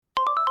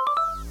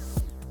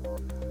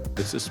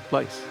This is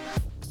Splice.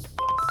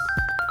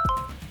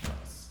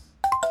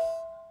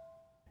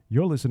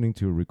 You're listening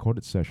to a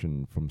recorded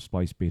session from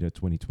Splice Beta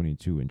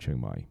 2022 in Chiang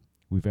Mai.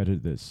 We've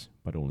edited this,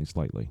 but only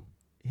slightly.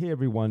 Hey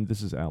everyone,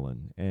 this is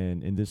Alan,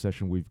 and in this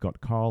session we've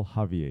got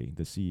Javier,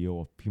 the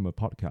CEO of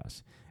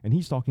PumaPodcast's, and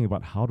he's talking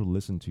about how to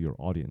listen to your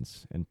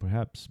audience, and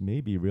perhaps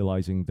maybe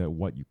realizing that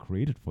what you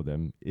created for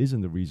them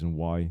isn't the reason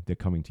why they're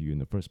coming to you in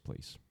the first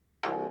place.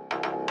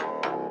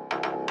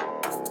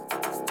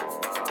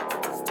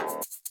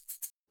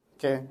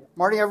 Okay,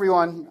 morning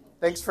everyone.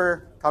 Thanks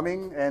for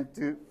coming and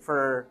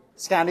for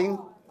scanning.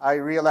 I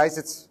realize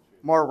it's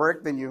more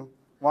work than you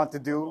want to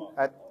do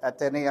at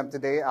 10 a.m.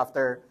 today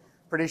after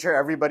pretty sure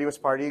everybody was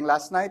partying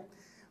last night.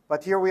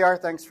 But here we are.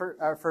 Thanks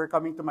for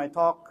coming to my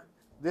talk.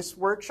 This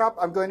workshop,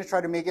 I'm going to try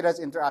to make it as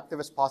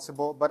interactive as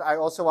possible, but I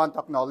also want to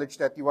acknowledge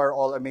that you are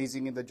all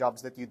amazing in the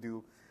jobs that you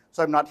do.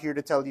 So I'm not here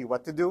to tell you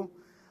what to do.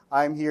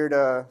 I'm here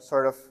to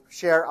sort of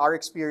share our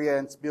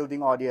experience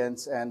building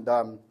audience, and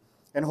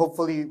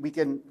hopefully we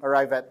can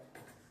arrive at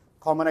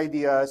common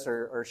ideas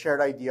or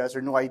shared ideas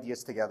or new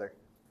ideas together.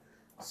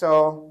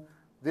 So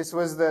this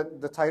was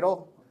the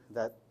title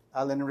that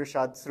Alan and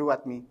Rishad threw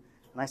at me.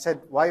 And I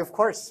said, why, of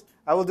course.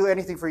 I will do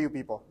anything for you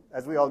people.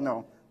 As we all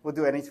know, we'll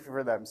do anything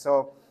for them.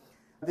 So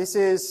this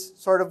is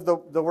sort of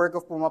the work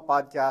of Puma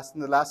Podcast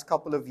in the last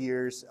couple of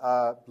years,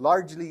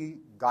 largely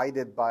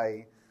guided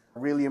by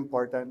really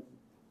important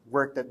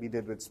work that we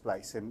did with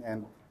Splice.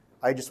 And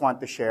I just want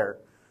to share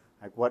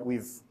what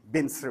we've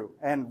been through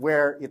and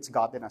where it's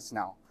gotten us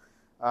now,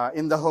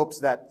 in the hopes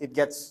that it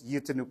gets you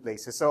to new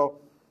places.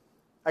 So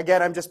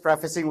again, I'm just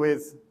prefacing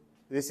with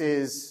this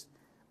is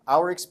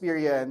our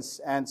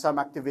experience and some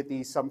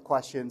activities, some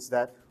questions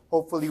that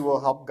hopefully will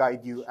help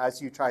guide you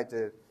as you try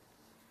to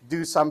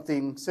do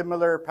something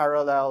similar,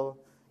 parallel,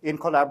 in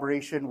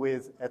collaboration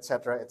with,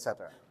 etc.,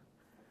 etc.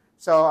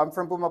 So I'm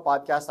from Puma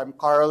Podcast. I'm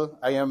Carl.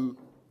 I am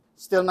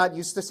still not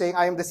used to saying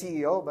I am the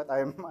CEO, but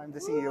I'm the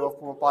CEO of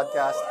Puma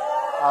Podcast.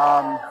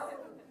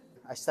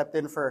 I stepped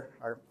in for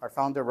our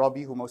founder,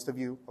 Robbie, who most of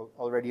you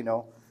already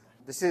know.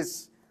 This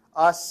is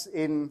us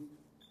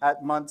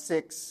at month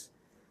 6.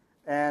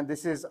 And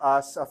this is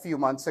us a few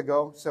months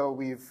ago. So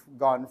we've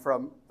gone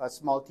from a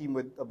small team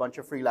with a bunch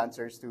of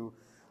freelancers to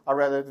a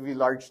relatively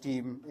large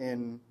team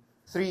in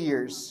 3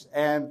 years.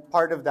 And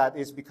part of that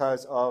is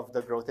because of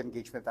the growth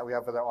engagement that we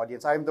have with our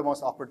audience. I'm the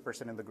most awkward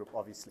person in the group,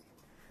 obviously.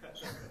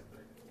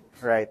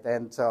 Right,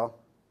 and so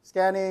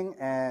scanning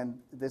and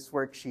this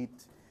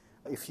worksheet,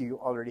 if you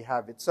already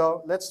have it.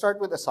 So let's start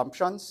with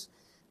assumptions.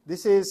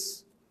 This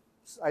is,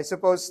 I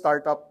suppose,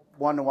 startup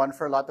 101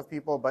 for a lot of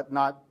people, but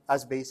not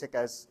as basic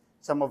as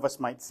some of us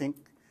might think.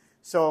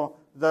 So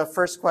the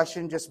first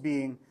question just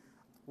being,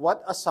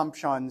 what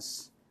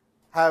assumptions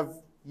have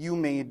you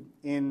made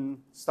in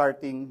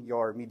starting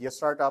your media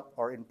startup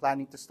or in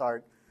planning to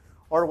start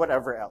or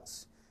whatever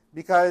else?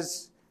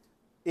 Because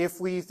if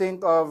we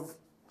think of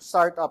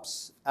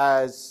startups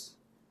as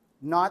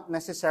not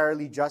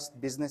necessarily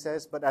just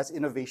businesses, but as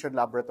innovation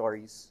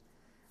laboratories,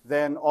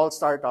 then all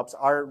startups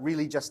are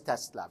really just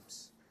test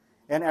labs.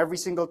 And every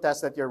single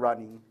test that you're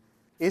running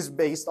is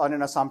based on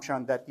an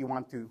assumption that you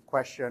want to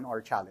question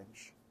or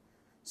challenge.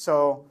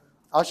 So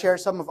I'll share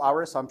some of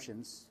our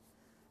assumptions.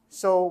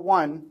 So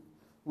one,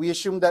 we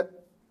assume that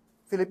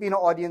Filipino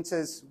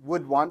audiences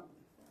would want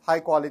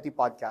high-quality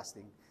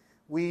podcasting.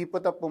 We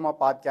put up Puma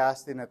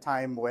Podcast in a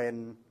time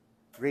when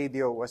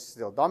radio was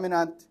still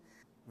dominant.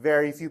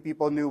 Very few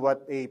people knew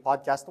what a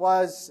podcast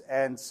was,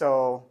 and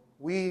so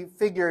we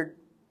figured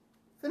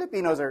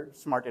Filipinos are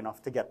smart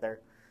enough to get there.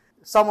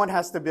 Someone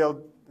has to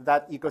build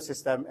that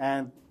ecosystem,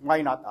 and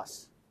why not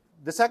us?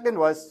 The second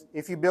was,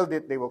 if you build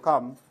it, they will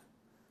come.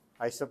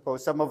 I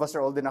suppose some of us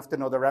are old enough to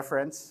know the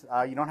reference.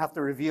 You don't have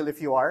to reveal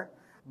if you are.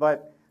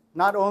 But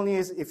not only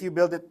is if you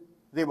build it,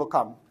 they will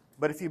come.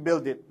 But if you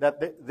build it,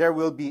 there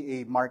will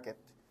be a market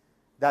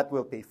that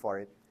will pay for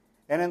it.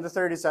 And then the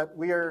third is that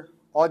we are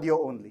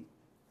audio only.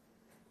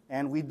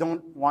 And we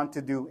don't want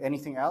to do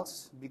anything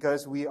else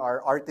because we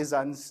are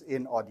artisans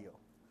in audio.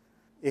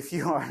 If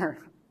you are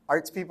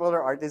arts people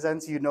or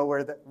artisans, you know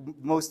where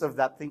most of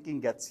that thinking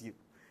gets you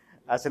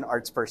as an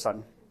arts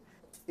person.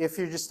 If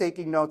you're just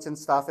taking notes and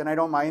stuff, and I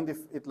don't mind if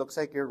it looks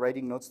like you're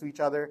writing notes to each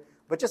other,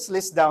 but just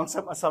list down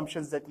some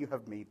assumptions that you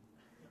have made.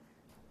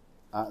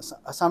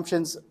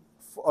 Assumptions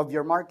of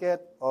your market,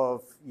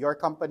 of your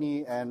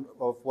company, and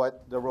of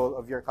what the role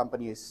of your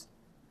company is,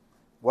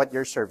 what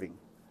you're serving.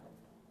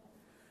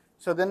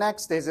 So the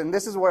next is, and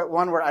this is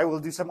one where I will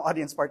do some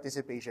audience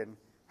participation.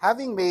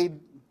 Having made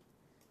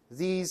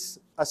these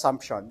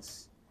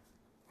assumptions,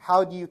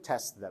 how do you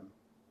test them?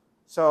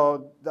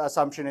 So the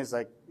assumption is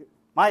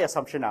my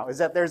assumption now is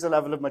that there's a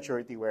level of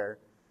maturity where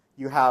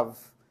you have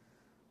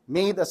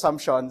made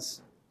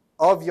assumptions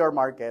of your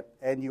market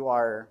and you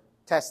are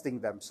testing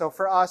them. So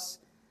for us,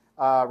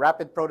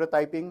 rapid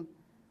prototyping,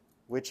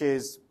 which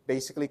is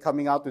basically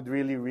coming out with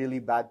really, really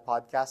bad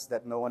podcasts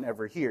that no one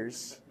ever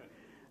hears,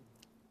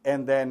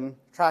 and then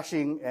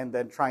trashing and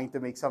then trying to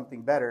make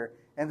something better,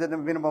 and then a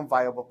minimum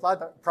viable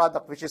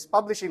product, which is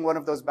publishing one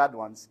of those bad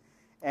ones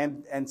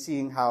and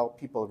seeing how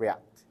people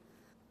react.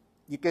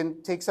 You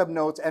can take some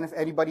notes, and if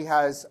anybody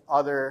has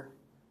other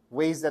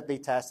ways that they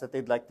test that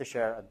they'd like to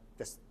share,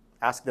 just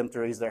ask them to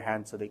raise their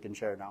hand so they can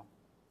share now.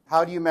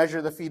 How do you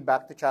measure the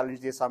feedback to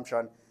challenge the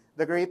assumption?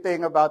 The great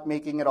thing about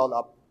making it all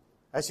up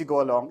as you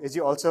go along is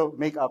you also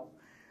make up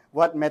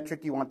what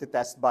metric you want to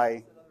test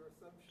by,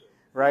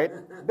 right?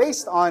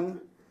 Based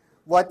on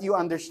what you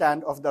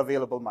understand of the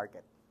available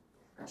market.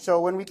 So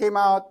when we came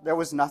out, there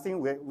was nothing.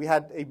 We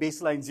had a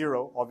baseline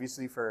 0,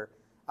 obviously, for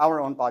our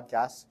own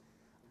podcast.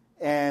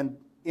 And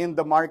in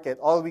the market,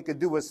 all we could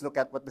do was look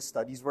at what the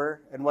studies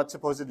were and what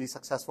supposedly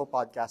successful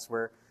podcasts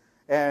were.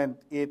 And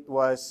it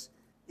was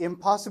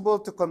impossible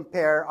to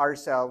compare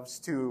ourselves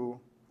to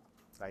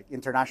like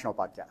international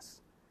podcasts.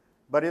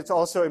 But it's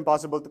also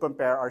impossible to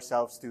compare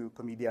ourselves to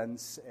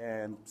comedians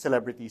and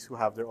celebrities who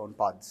have their own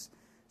pods.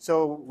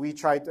 So we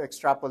tried to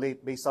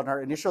extrapolate based on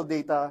our initial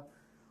data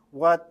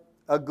what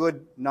a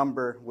good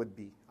number would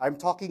be. I'm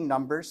talking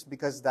numbers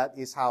because that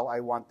is how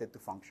I want it to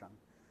function.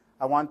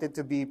 I want it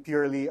to be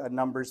purely a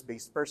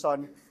numbers-based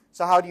person.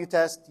 So how do you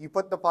test? You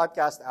put the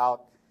podcast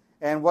out,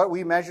 and what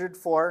we measured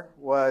for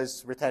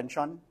was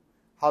retention.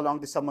 How long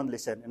does someone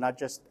listen? And not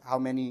just how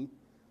many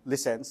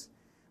listens,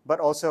 but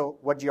also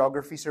what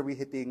geographies are we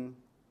hitting,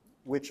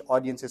 which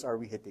audiences are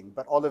we hitting.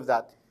 But all of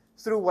that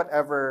through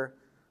whatever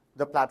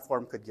the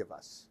platform could give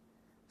us.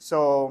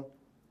 So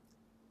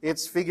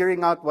it's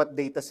figuring out what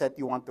data set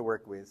you want to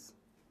work with,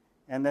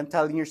 and then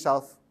telling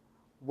yourself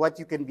what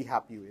you can be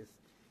happy with.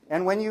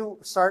 And when you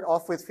start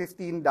off with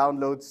 15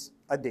 downloads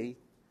a day,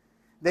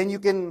 then you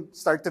can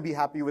start to be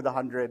happy with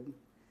 100.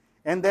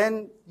 And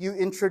then you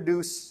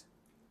introduce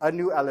a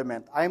new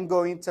element. I'm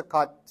going to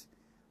cut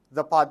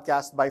the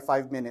podcast by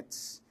 5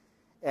 minutes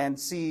and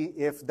see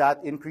if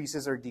that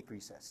increases or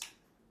decreases.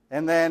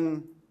 And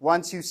then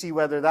once you see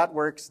whether that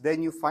works,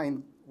 then you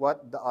find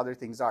what the other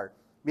things are.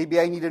 Maybe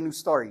I need a new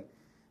story.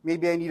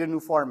 Maybe I need a new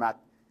format.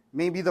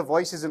 Maybe the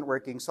voice isn't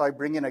working, so I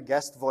bring in a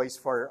guest voice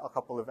for a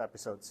couple of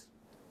episodes.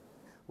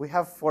 We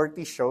have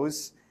 40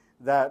 shows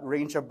that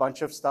range a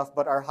bunch of stuff,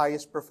 but our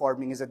highest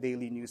performing is a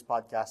daily news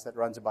podcast that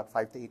runs about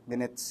 5 to 8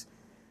 minutes.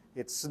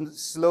 It's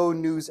slow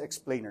news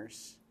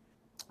explainers.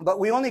 But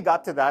we only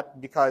got to that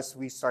because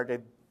we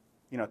started,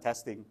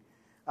 testing.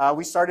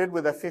 We started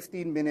with a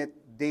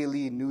 15-minute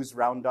daily news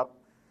roundup,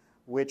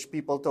 which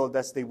people told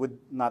us they would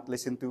not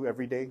listen to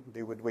every day.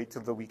 They would wait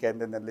till the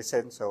weekend and then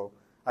listen. So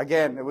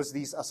again, it was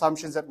these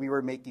assumptions that we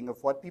were making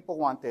of what people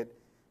wanted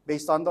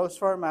based on those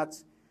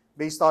formats,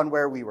 based on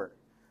where we were.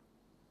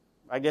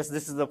 I guess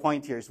this is the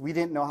point here, is we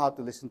didn't know how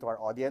to listen to our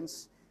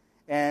audience.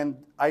 And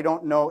I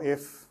don't know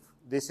if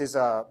this is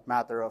a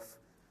matter of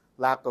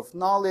lack of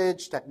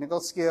knowledge, technical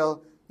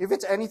skill. If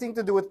it's anything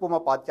to do with Puma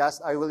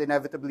Podcast, I will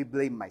inevitably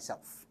blame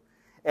myself.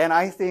 And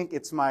I think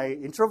it's my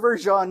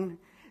introversion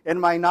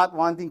and my not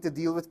wanting to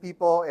deal with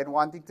people and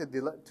wanting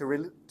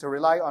to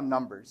rely on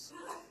numbers.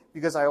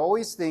 Because I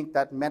always think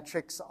that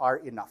metrics are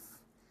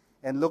enough.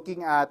 And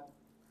looking at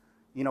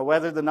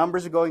whether the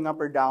numbers are going up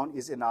or down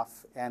is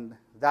enough, and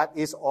that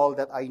is all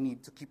that I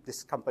need to keep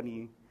this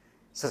company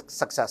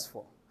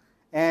successful.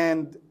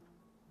 And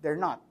they're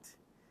not.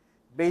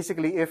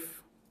 Basically,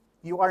 if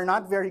you are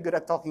not very good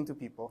at talking to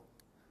people,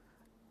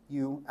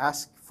 you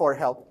ask for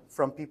help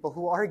from people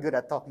who are good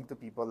at talking to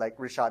people, like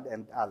Rishad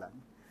and Alan.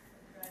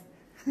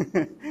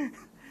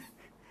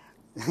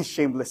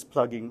 Shameless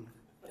plugging.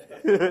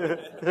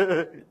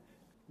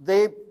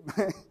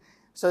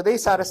 So they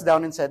sat us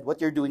down and said,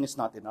 what you're doing is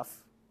not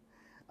enough.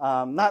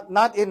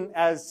 Not in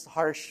as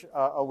harsh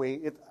a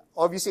way.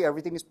 Obviously,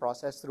 everything is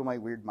processed through my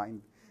weird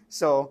mind.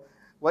 So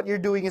what you're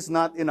doing is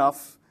not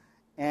enough,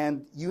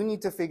 and you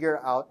need to figure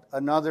out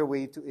another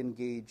way to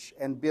engage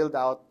and build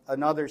out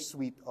another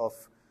suite of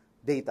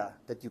data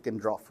that you can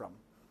draw from.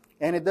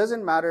 And it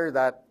doesn't matter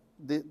that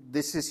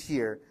this is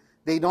here.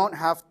 They don't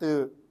have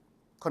to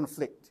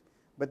conflict,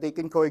 but they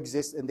can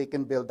coexist and they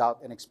can build out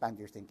and expand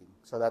your thinking.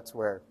 So that's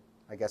where,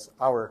 I guess,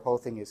 our whole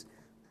thing is.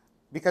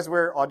 Because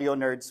we're audio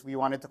nerds, we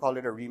wanted to call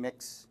it a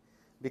remix.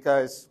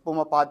 Because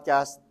Puma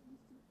Podcast,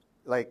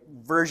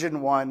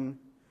 version 1,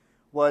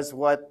 was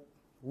what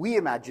we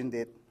imagined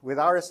it with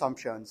our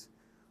assumptions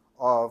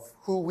of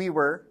who we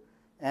were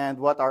and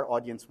what our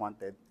audience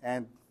wanted.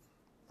 And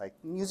like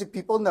music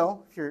people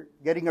know, if you're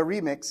getting a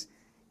remix,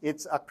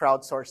 it's a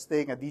crowdsourced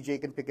thing. A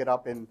DJ can pick it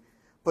up and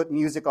put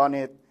music on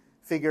it,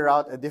 figure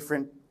out a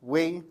different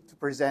way to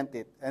present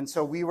it. And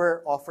so we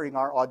were offering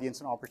our audience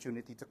an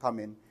opportunity to come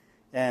in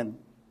and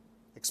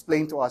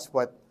explain to us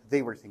what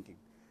they were thinking.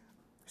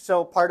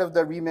 So part of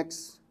the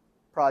remix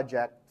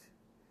project,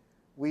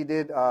 we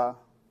did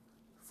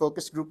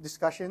focus group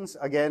discussions.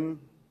 Again,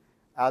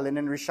 Alan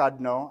and Rishad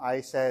know. I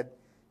said,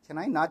 can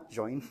I not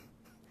join?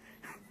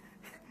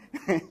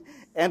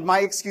 And my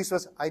excuse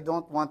was, I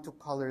don't want to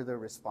color the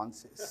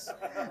responses.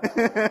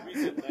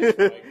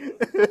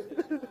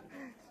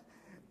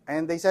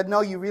 And they said,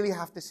 no, you really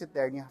have to sit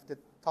there and you have to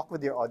talk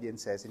with your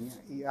audiences and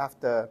you have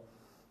to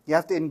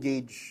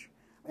engage.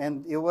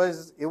 And it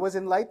was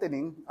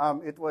enlightening.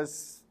 It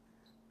was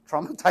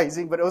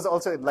traumatizing, but it was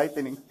also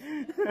enlightening.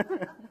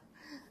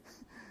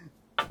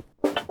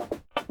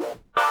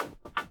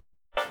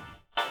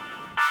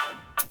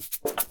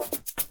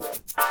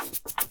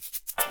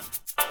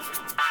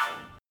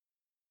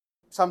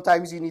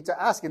 sometimes you need to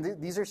ask. And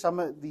these are some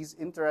of these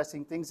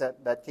interesting things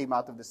that came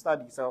out of the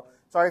study. So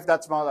sorry if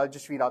that's small, I'll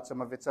just read out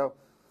some of it. So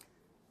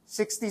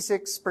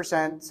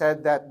 66%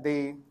 said that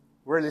they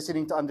were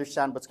listening to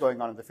understand what's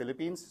going on in the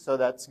Philippines. So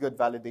that's good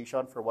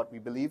validation for what we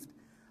believed.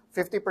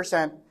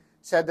 50%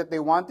 said that they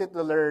wanted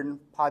to learn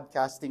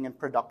podcasting and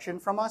production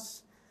from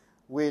us,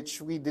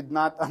 which we did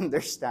not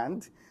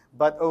understand.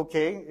 But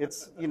okay,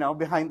 it's,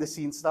 behind the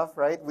scenes stuff,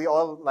 right? We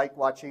all like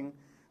watching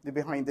the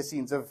behind the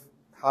scenes of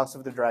House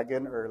of the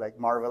Dragon or like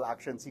Marvel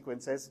action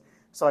sequences.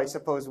 So I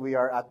suppose we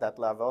are at that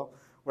level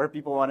where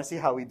people want to see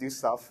how we do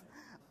stuff.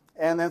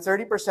 And then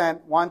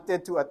 30%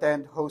 wanted to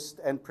attend host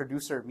and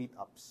producer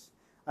meetups.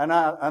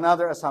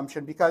 Another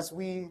assumption, because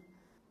we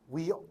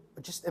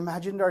just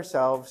imagined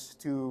ourselves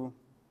to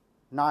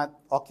not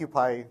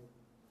occupy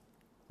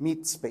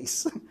meet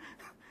space.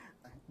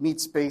 Meet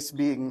space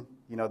being,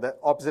 the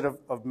opposite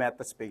of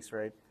meta space,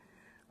 right?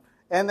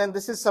 And then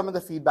this is some of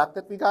the feedback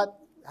that we got.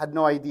 Had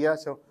no idea.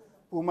 So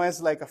Puma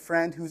is like a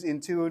friend who's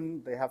in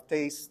tune. They have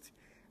taste.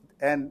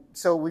 And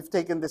so we've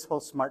taken this whole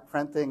smart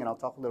friend thing, and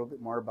I'll talk a little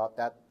bit more about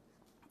that.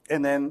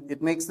 And then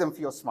it makes them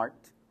feel smart.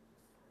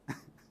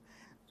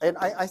 And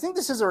I think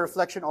this is a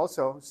reflection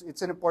also.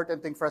 It's an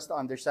important thing for us to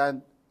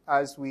understand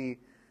as we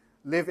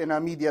live in a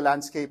media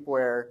landscape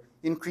where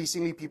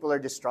increasingly people are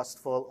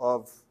distrustful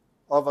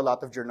of a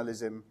lot of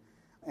journalism.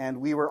 And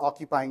we were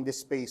occupying this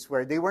space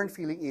where they weren't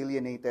feeling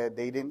alienated.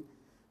 They didn't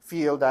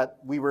feel that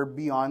we were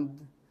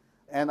beyond.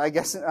 And I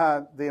guess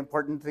the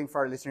important thing for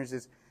our listeners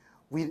is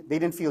they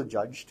didn't feel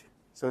judged.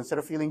 So instead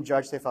of feeling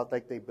judged, they felt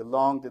like they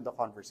belonged in the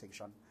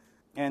conversation.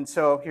 And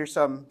so here's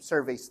some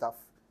survey stuff.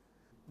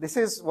 This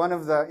is one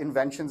of the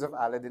inventions of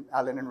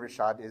Alan and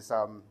Rashad is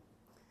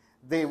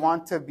they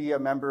want to be a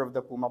member of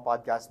the Puma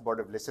Podcast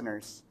Board of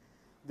Listeners.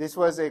 This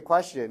was a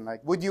question,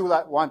 like, would you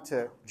want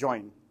to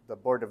join the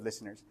Board of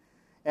Listeners?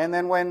 And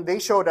then when they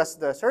showed us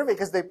the survey,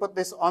 because they put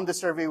this on the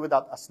survey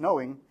without us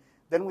knowing,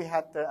 then we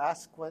had to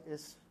ask, what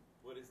is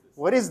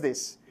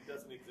this? It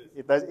doesn't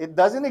exist. It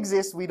doesn't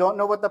exist. We don't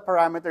know what the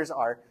parameters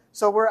are.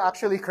 So we're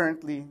actually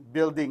currently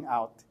building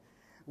out.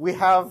 We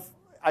have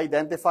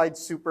identified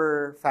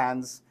super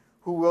fans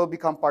who will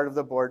become part of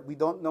the board. We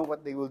don't know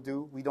what they will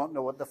do. We don't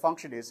know what the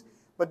function is.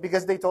 But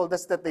because they told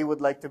us that they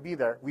would like to be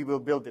there, we will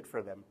build it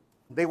for them.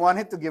 They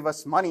wanted to give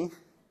us money.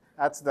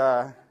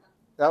 That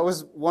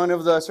was one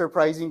of the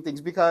surprising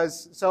things.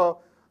 So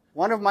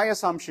one of my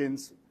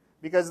assumptions,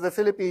 because the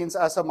Philippines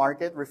as a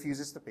market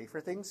refuses to pay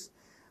for things.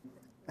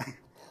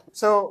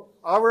 So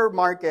our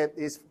market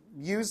is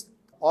used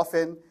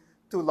often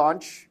to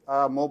launch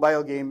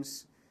mobile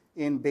games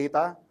in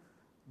beta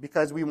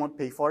because we won't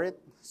pay for it.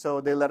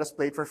 So they let us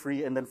play it for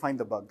free and then find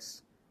the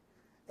bugs.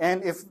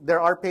 And if there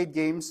are paid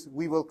games,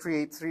 we will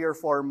create 3 or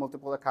 4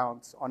 multiple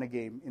accounts on a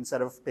game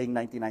instead of paying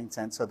 99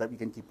 cents so that we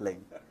can keep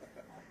playing.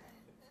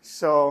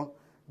 So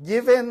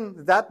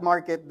given that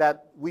market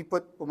that we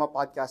put Puma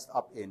Podcast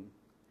up in,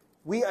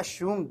 we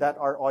assumed that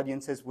our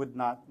audiences would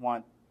not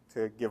want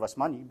to give us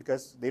money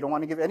because they don't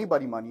want to give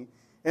anybody money.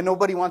 And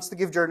nobody wants to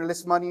give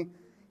journalists money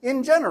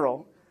in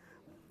general.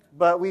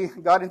 But we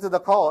got into the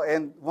call,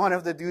 and one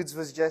of the dudes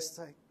was just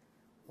like,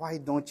 why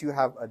don't you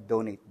have a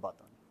donate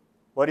button?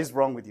 What is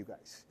wrong with you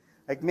guys?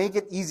 Like, make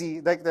it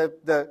easy. Like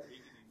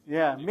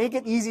make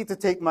it easy to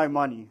take my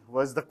money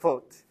was the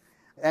quote.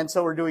 And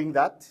so we're doing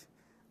that.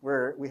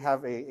 We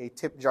have a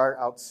tip jar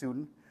out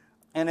soon.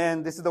 And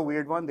then this is the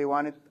weird one. They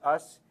wanted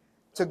us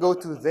to go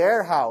to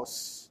their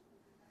house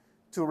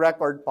to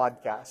record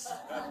podcasts.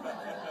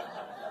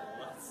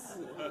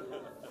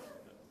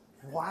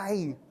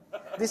 Why?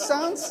 This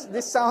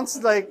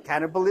sounds like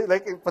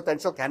like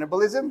potential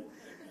cannibalism.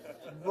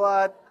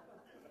 But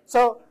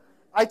so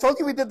I told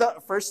you we did the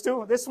first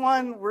two. This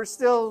one we're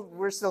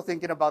still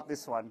thinking about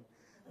this one.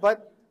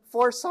 But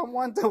for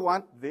someone to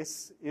want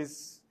this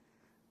is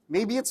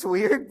maybe it's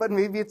weird, but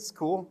maybe it's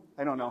cool.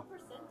 I don't know. What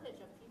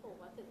percentage of people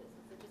wanted this?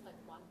 Is it just like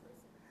 1%?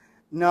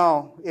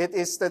 No, it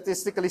is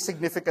statistically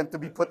significant to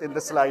be put in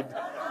the slide.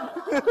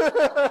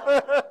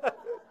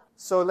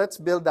 So let's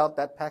build out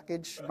that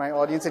package. My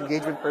audience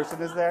engagement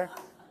person is there.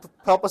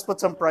 Help us put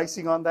some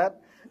pricing on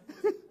that.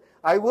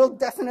 I will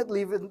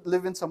definitely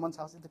live in someone's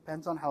house. It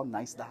depends on how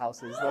nice the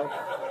house is, though.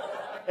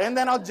 And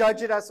then I'll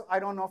judge it as, I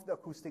don't know if the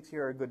acoustics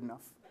here are good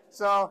enough.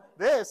 So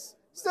this,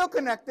 still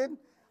connected.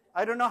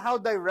 I don't know how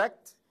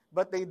direct,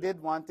 but they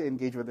did want to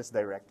engage with us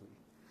directly,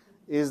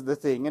 is the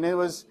thing. And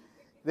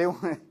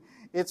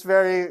it's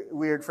very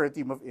weird for a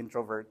team of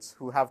introverts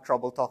who have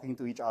trouble talking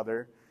to each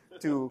other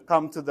to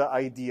come to the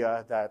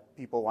idea that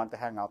people want to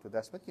hang out with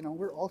us. But,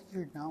 we're all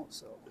here now,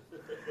 so.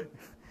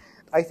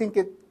 I think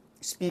it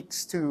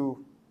speaks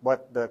to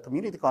what the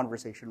community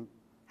conversation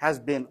has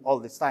been all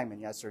this time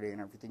and yesterday and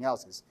everything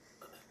else is.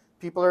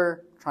 People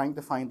are trying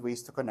to find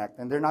ways to connect,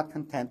 and they're not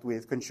content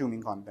with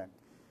consuming content.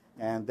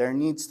 And there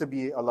needs to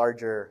be a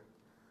larger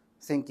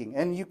thinking.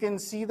 And you can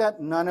see that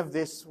none of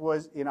this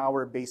was in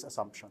our base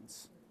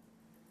assumptions.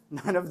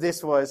 None of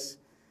this was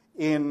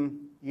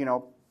in,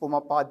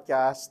 Puma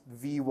Podcast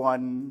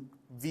V1,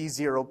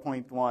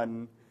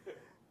 V0.1,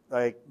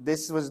 Like,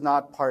 this was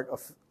not part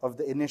of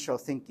the initial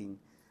thinking.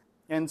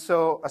 And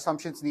so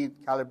assumptions need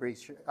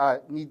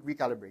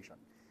recalibration.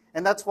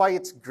 And that's why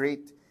it's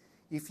great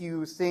if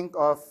you think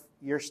of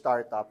your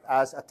startup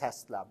as a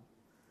test lab,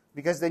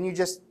 because then you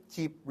just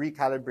keep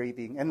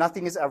recalibrating and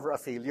nothing is ever a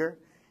failure.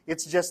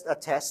 It's just a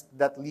test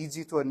that leads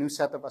you to a new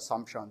set of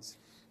assumptions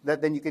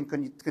that then you can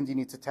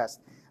continue to test.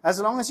 As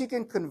long as you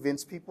can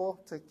convince people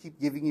to keep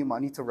giving you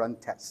money to run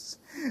tests.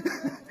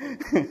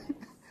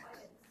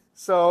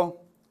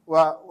 So,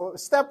 well,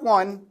 step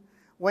one,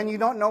 when you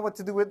don't know what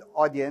to do with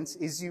audience,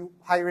 is you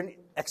hire an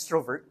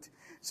extrovert.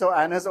 So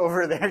Anna's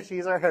over there.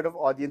 She's our head of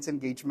audience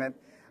engagement.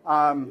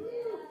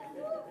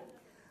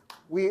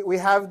 We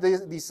have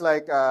these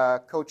like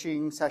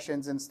coaching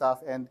sessions and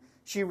stuff, and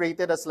she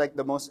rated us like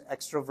the most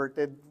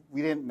extroverted.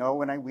 We didn't know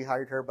when we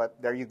hired her,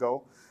 but there you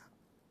go.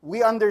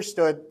 We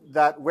understood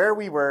that where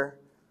we were,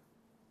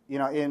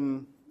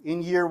 in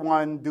year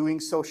one doing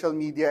social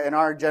media, and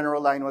our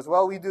general line was,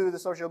 well, we do the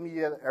social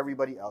media that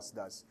everybody else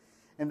does.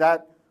 And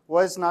that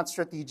was not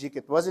strategic.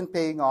 It wasn't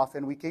paying off,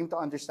 and we came to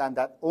understand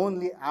that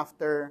only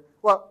after,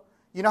 well,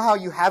 you know how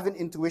you have an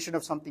intuition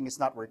of something is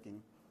not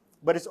working,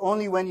 but it's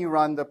only when you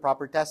run the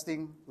proper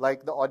testing,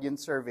 like the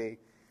audience survey,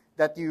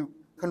 that you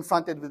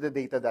confronted with the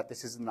data that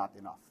this is not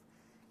enough.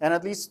 And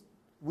at least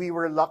we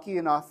were lucky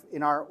enough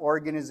in our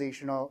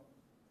organizational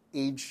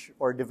age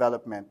or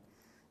development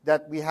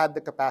that we had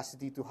the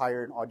capacity to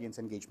hire an audience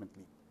engagement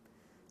lead.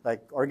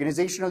 Like,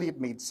 organizationally, it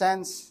made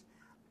sense.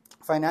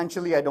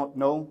 Financially, I don't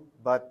know,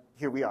 but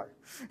here we are.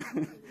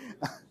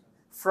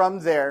 From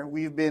there,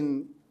 we've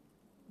been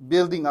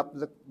building up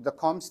the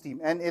comms team.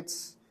 And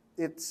it's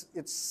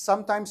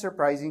sometimes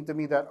surprising to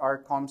me that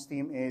our comms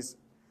team is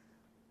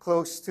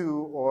close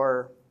to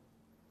or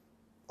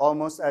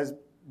almost as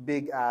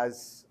big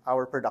as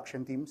our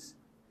production teams,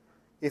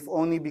 if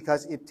only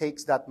because it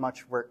takes that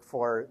much work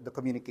for the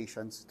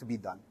communications to be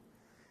done.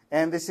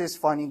 And this is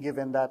funny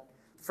given that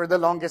for the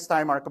longest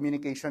time, our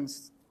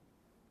communications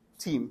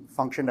team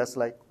functioned as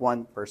like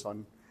one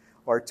person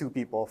or two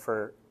people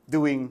for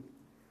doing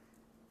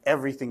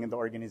everything in the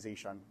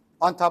organization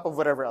on top of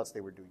whatever else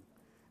they were doing.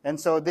 And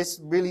so this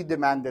really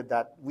demanded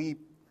that we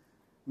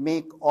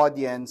make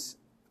audience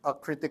a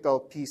critical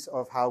piece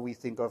of how we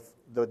think of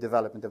the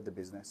development of the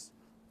business.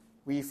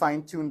 We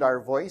fine-tuned our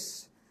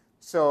voice.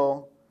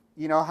 So,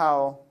 you know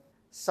how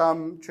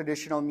some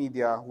traditional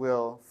media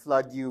will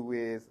flood you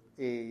with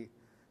a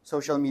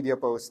social media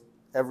post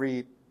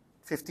every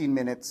 15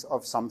 minutes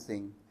of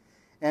something.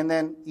 And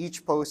then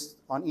each post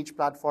on each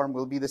platform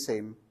will be the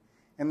same.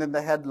 And then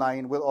the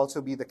headline will also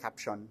be the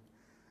caption.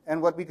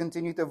 And what we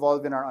continue to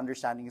evolve in our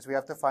understanding is we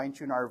have to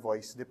fine-tune our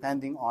voice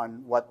depending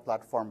on what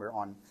platform we're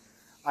on.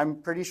 I'm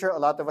pretty sure a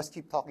lot of us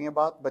keep talking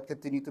about but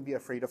continue to be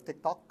afraid of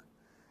TikTok.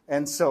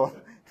 And so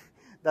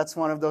that's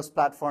one of those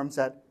platforms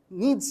that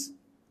needs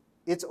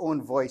its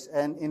own voice.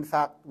 And in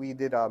fact, we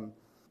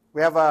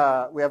have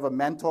a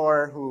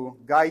mentor who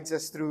guides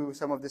us through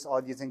some of this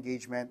audience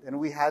engagement, and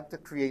we had to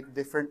create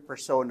different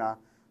persona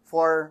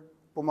for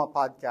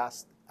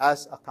PumaPodcast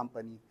as a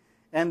company.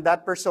 And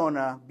that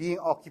persona being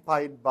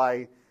occupied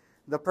by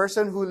the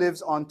person who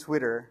lives on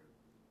Twitter.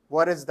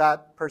 What does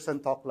that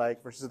person talk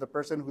like versus the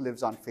person who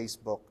lives on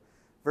Facebook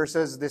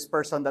versus this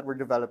person that we're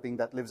developing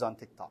that lives on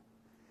TikTok?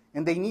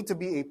 And they need to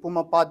be a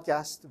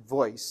PumaPodcast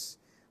voice,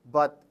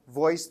 but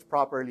voiced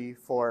properly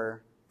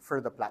for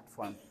the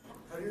platform.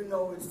 How do you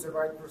know it's the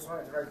right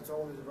persona, the right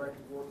tone, the right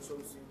word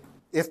choosing?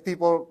 If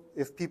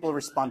people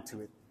respond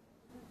to it.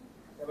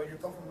 Yeah, when you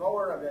come from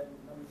nowhere,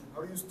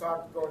 how do you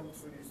start going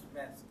through this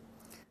math?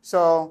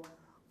 So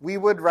we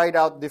would write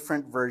out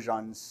different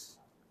versions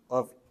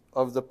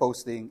of the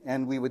posting,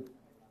 and we would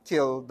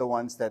kill the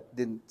ones that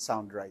didn't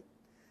sound right.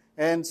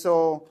 And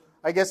so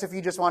I guess if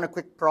you just want a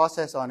quick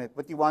process on it,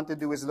 what you want to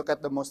do is look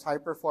at the most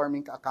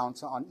high-performing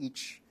accounts on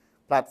each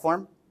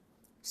platform,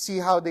 see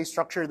how they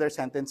structure their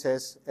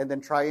sentences, and then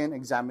try and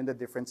examine the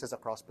differences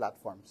across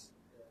platforms.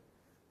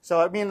 So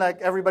I mean, like,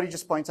 everybody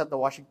just points at the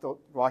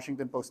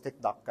Washington Post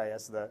TikTok guy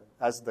as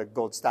the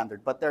gold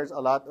standard, but there's a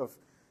lot of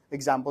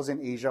examples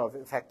in Asia of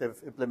effective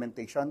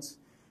implementations.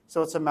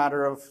 So it's a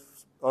matter of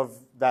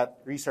that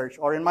research,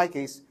 or in my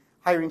case,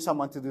 hiring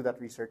someone to do that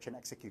research and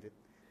execute it.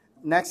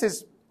 Next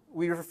is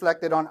we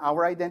reflected on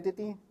our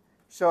identity.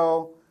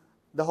 So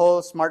the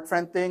whole smart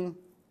friend thing,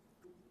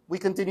 we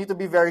continue to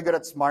be very good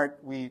at smart.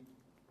 We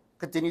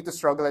continue to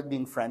struggle at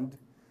being friend.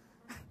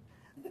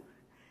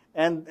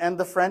 And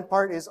the friend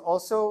part is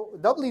also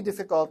doubly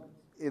difficult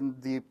in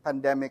the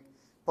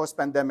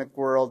post-pandemic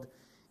world.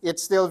 It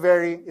still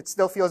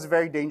feels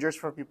very dangerous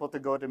for people to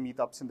go to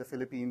meetups in the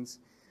Philippines.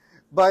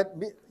 But,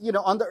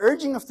 on the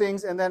urging of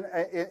things, and then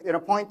in a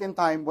point in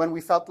time when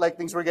we felt like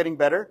things were getting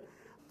better,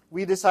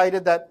 we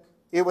decided that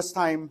it was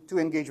time to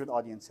engage with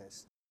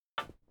audiences.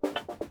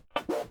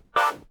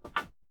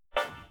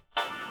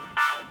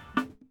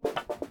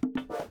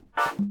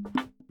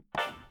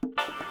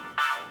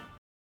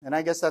 And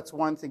I guess that's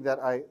one thing that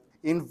I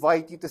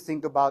invite you to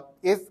think about.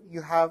 If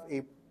you have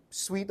a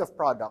suite of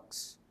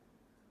products,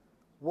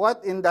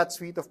 what in that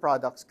suite of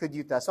products could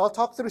you test? So I'll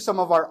talk through some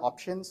of our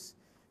options.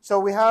 So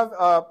we have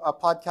a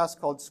podcast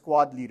called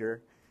Squad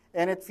Leader,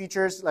 and it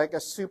features like a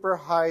super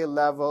high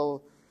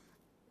level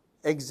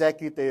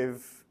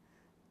executive,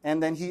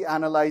 and then he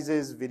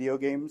analyzes video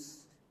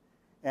games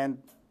and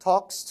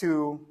talks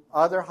to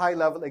other high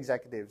level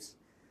executives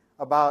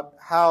about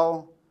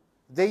how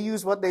they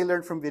use what they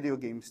learned from video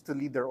games to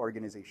lead their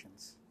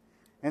organizations.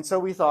 And so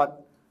we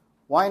thought,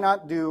 why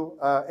not do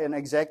an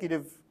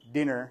executive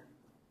dinner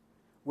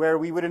where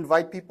we would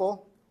invite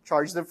people,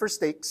 charge them for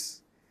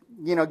steaks,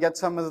 get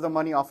some of the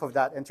money off of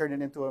that and turn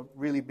it into a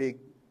really big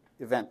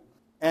event.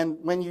 And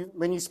when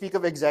you speak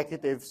of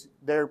executives,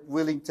 they're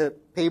willing to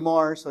pay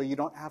more, so you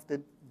don't have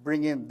to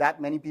bring in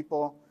that many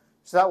people.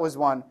 So that was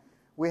one.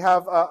 We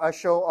have a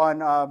show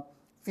on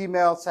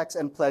female sex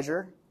and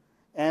pleasure.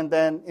 And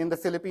then in the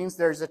Philippines,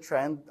 there's a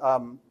trend.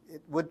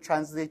 It would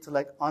translate to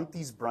like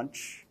auntie's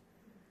brunch,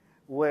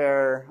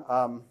 where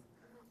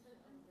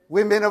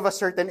women of a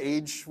certain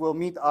age will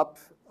meet up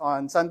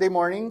on Sunday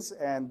mornings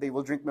and they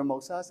will drink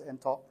mimosas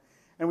and talk.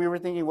 And we were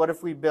thinking, what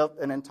if we built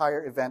an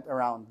entire event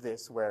around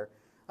this, where,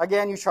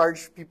 again, you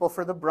charge people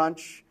for the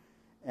brunch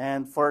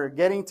and for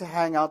getting to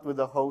hang out with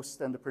the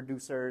host and the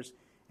producers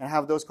and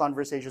have those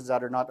conversations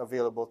that are not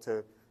available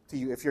to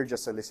you if you're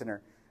just a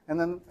listener. And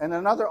then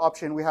another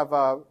option, we have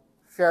a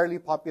fairly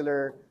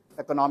popular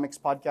economics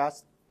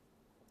podcast.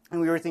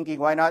 And we were thinking,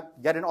 why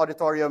not get an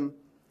auditorium,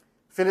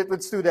 fill it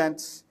with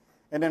students,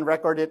 and then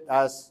record it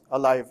as a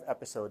live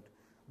episode.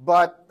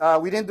 But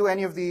we didn't do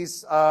any of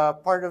these.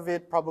 Part of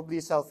it probably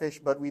selfish,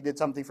 but we did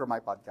something for my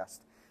podcast.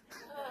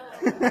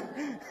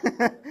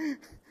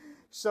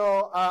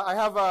 So I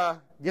have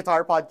a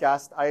guitar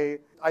podcast.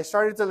 I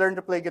started to learn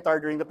to play guitar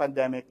during the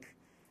pandemic.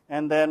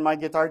 And then my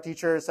guitar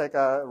teacher is like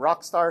a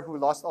rock star who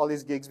lost all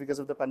his gigs because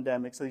of the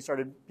pandemic. So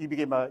he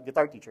became a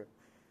guitar teacher.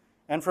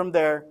 And from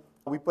there,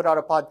 we put out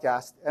a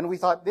podcast. And we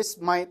thought this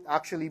might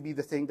actually be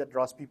the thing that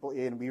draws people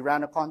in. We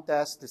ran a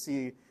contest to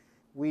see.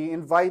 We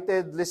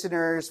invited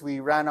listeners. We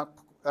ran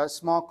a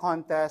small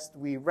contest.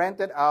 We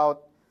rented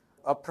out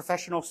a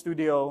professional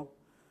studio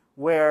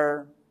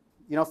where,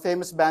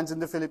 famous bands in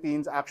the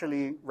Philippines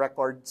actually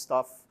record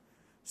stuff.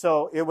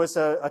 So it was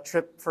a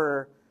trip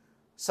for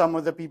some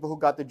of the people who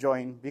got to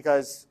join,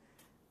 because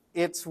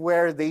it's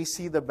where they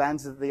see the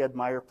bands that they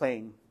admire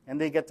playing, and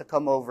they get to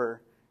come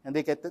over and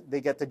they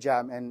get to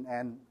jam,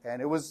 and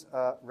it was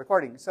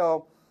recording.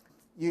 So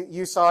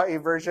you saw a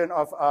version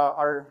of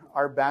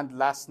our band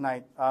last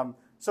night.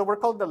 So we're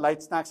called the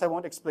Light Snacks. I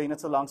won't explain.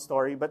 It's a long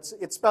story, but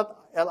it's spelled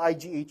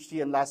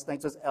L-I-G-H-T, and last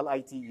night was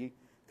L-I-T-E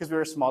because we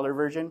were a smaller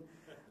version.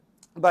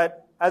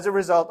 But as a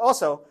result,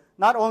 also,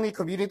 not only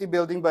community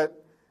building,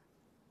 but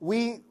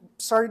we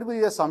started with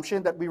the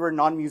assumption that we were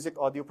non-music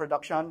audio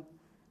production,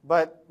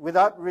 but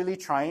without really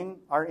trying,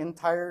 our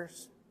entire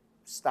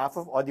staff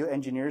of audio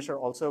engineers are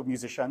also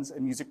musicians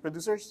and music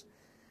producers.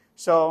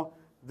 So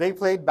they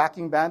played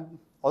backing band,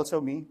 also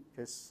me,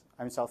 because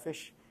I'm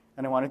selfish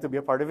and I wanted to be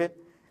a part of it.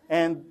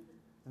 And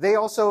they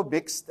also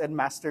mixed and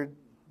mastered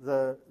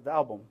the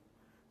album.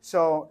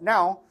 So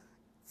now,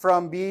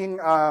 from being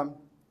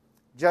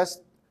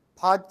just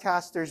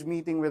podcasters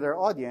meeting with their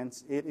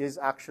audience, it is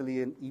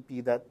actually an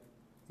EP that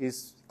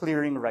is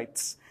clearing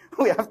rights.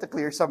 We have to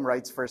clear some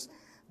rights first,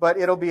 but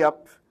it'll be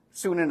up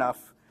soon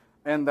enough.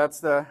 And that's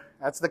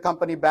the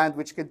company band,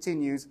 which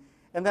continues.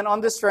 And then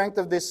on the strength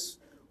of this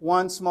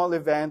one small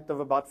event of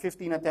about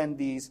 15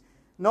 attendees,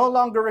 no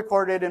longer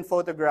recorded and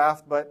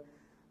photographed, but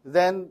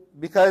then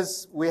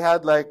because we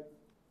had like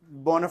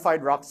bona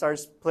fide rock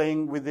stars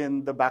playing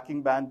within the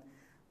backing band,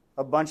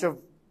 a bunch of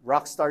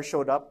rock stars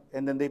showed up,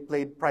 and then they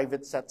played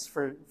private sets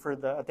for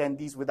the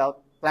attendees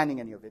without planning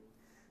any of it.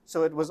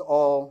 So it was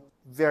all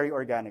very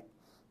organic.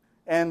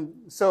 And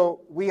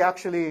so we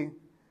actually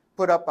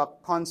put up a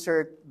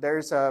concert.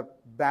 There's a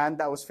band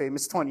that was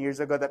famous 20 years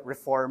ago that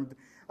reformed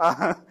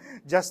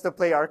just to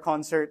play our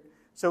concert.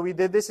 So we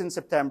did this in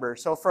September.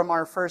 So from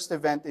our first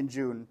event in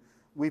June,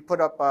 we put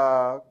up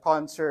a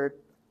concert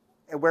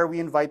where we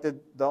invited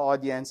the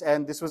audience.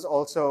 And this was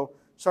also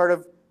sort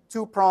of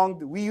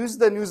two-pronged. We used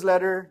the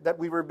newsletter that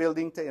we were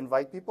building to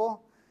invite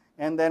people.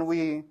 And then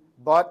we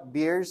bought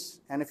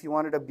beers. And if you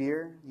wanted a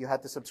beer, you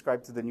had to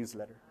subscribe to the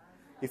newsletter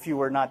if you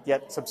were not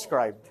yet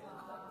subscribed.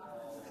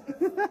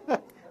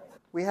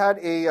 We had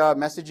a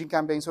messaging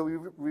campaign. So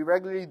we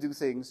regularly do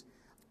things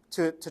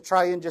to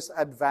try and just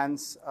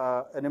advance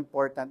an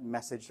important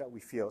message that we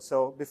feel.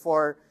 So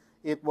before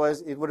it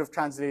would have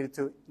translated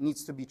to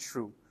needs to be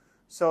true.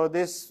 So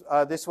this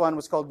one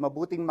was called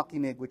Mabuting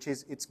Makinig, which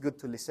is it's good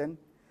to listen.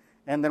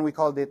 And then we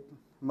called it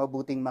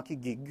Mabuting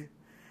Makigig,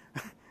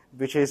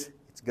 which is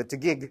it's good to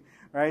gig,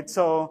 right?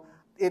 So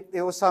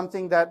it was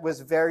something that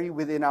was very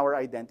within our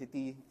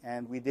identity,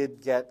 and we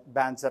did get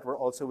bands that were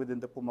also within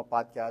the Puma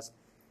Podcast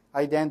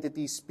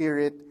identity,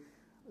 spirit.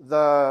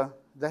 The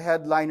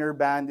headliner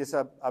band is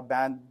a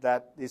band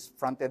that is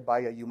fronted by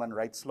a human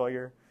rights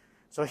lawyer.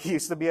 So he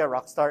used to be a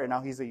rock star, and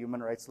now he's a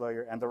human rights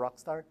lawyer and a rock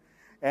star.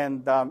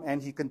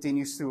 And he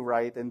continues to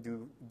write and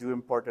do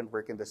important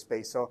work in the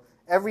space. So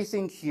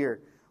everything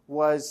here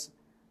was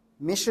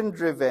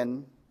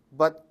mission-driven,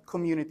 but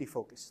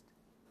community-focused.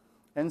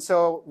 And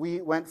so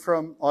we went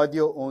from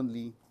audio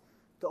only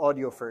to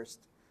audio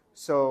first.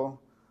 So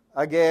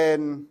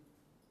again,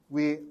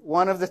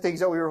 one of the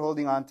things that we were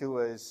holding on to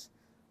was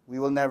we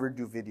will never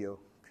do video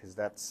because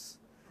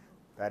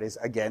that is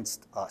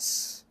against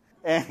us.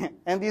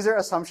 And these are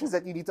assumptions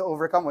that you need to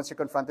overcome once you're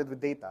confronted with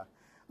data.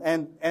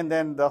 And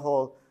then the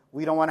whole,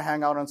 we don't want to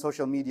hang out on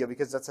social media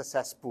because that's a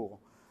cesspool.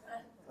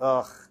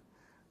 Ugh.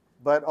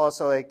 But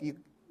also, like,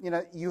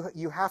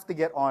 you have to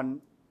get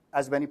on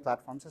as many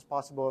platforms as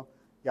possible.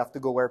 You have to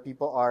go where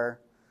people are.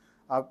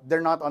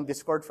 They're not on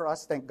Discord for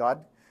us, thank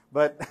God.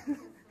 But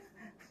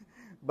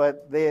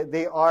but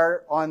they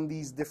are on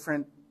these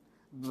different.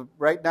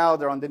 Right now,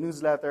 they're on the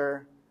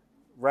newsletter.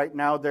 Right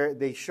now,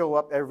 they show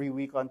up every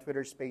week on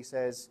Twitter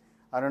Spaces.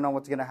 I don't know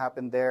what's going to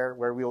happen there,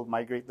 where we'll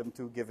migrate them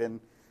to given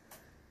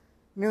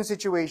new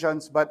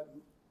situations. But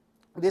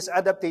this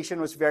adaptation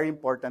was very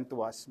important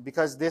to us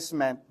because this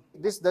meant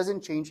this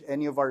doesn't change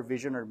any of our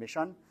vision or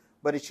mission,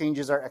 but it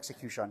changes our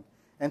execution.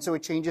 And so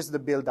it changes the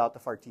build-out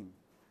of our team.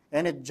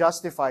 And it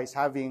justifies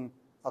having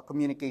a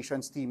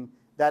communications team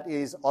that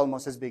is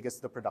almost as big as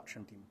the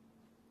production team.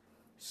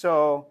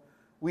 So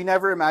we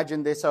never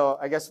imagined this. So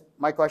I guess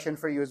my question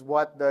for you is,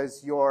 what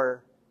does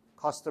your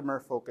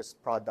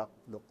customer-focused product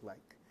look like?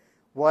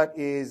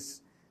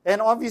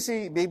 And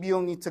obviously, maybe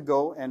you'll need to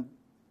go and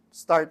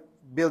start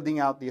building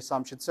out the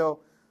assumptions.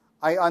 So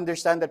I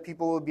understand that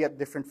people will be at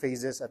different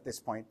phases at this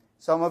point.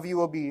 Some of you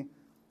will be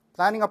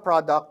planning a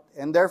product,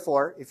 and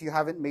therefore, if you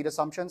haven't made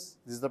assumptions,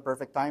 this is the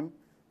perfect time.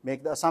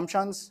 Make the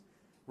assumptions,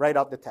 write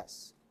out the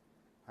tests.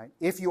 Right?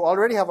 If you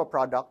already have a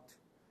product,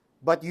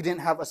 but you didn't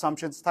have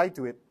assumptions tied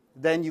to it,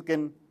 then you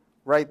can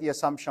write the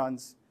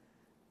assumptions,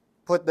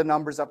 put the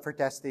numbers up for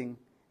testing,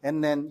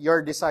 and then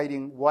you're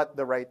deciding what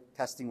the right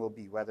testing will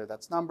be, whether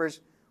that's numbers,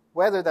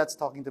 whether that's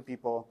talking to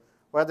people,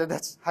 whether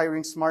that's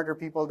hiring smarter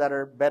people that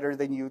are better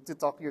than you to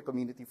talk to your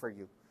community for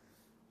you,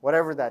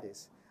 whatever that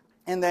is.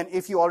 And then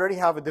if you already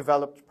have a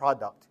developed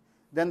product,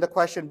 then the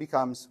question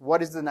becomes,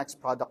 what is the next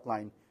product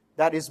line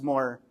that is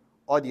more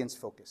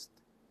audience-focused?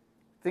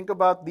 Think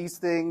about these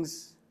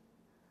things.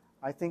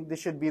 I think this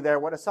should be there.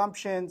 What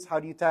assumptions? How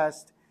do you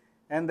test?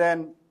 And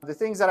then the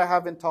things that I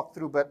haven't talked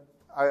through, but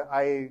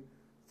I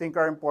think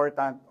are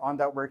important on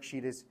that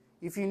worksheet is,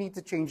 if you need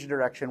to change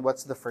direction,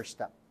 what's the first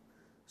step?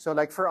 So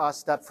like for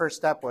us, that first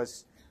step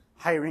was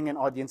hiring an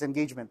audience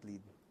engagement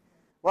lead.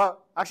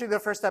 Well, actually the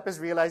first step is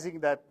realizing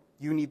that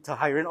you need to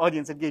hire an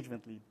audience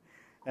engagement lead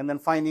and then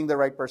finding the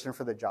right person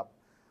for the job.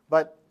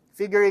 But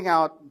figuring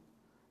out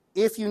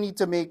if you need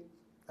to make,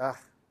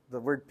 the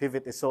word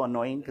pivot is so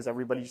annoying because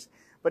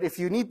but if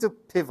you need to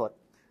pivot,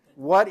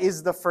 what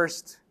is the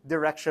first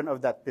direction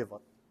of that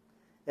pivot?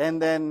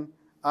 And then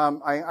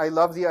I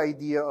love the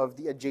idea of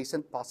the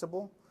adjacent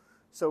possible.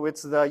 So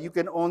it's you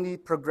can only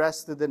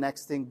progress to the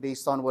next thing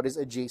based on what is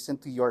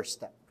adjacent to your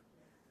step.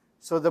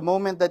 So the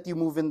moment that you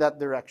move in that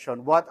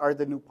direction, what are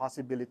the new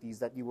possibilities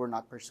that you were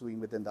not pursuing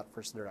within that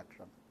first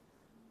direction?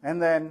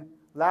 And then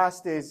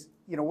last is,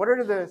 what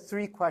are the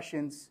 3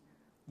 questions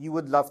you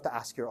would love to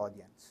ask your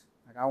audience?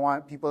 Like, I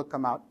want people to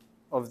come out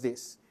of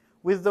this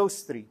with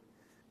those 3.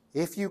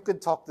 If you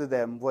could talk to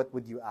them, what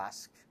would you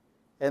ask?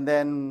 And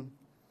then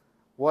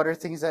what are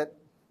things that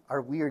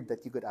are weird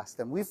that you could ask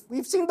them?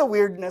 We've seen the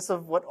weirdness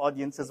of what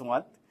audiences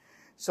want.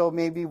 So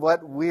maybe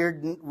what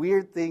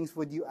weird things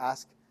would you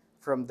ask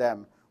from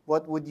them?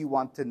 What would you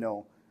want to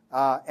know?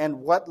 And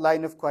what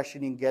line of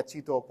questioning gets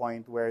you to a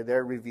point where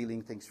they're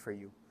revealing things for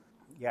you?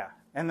 Yeah.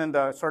 And then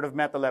the sort of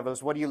meta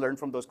levels, what do you learn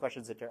from those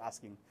questions that you're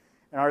asking?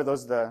 And are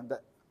those the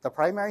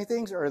primary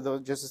things, or are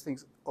those just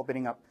things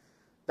opening up?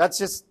 That's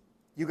just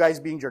you guys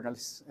being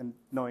journalists and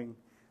knowing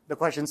the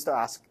questions to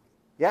ask.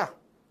 Yeah,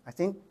 I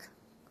think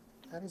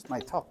that is my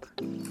talk.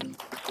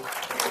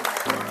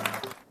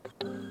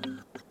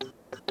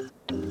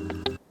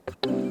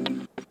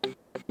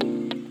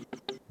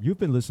 You've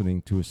been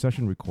listening to a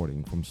session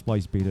recording from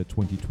Splice Beta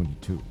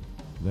 2022.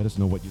 Let us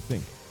know what you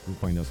think. You'll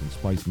find us on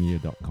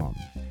splicemedia.com.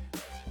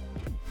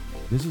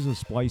 This is a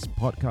Splice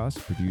podcast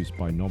produced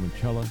by Norman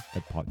Chella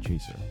at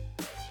Podchaser.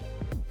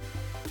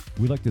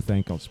 We'd like to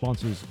thank our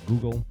sponsors,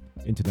 Google,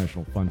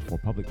 International Fund for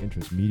Public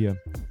Interest Media,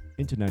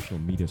 International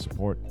Media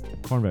Support,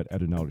 Konrad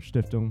Adenauer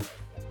Stiftung,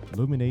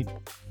 Luminate,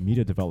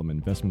 Media Development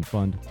Investment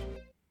Fund,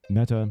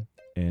 Meta,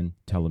 and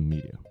Telem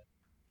Media.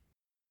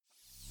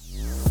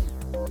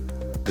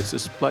 This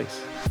is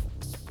Splice.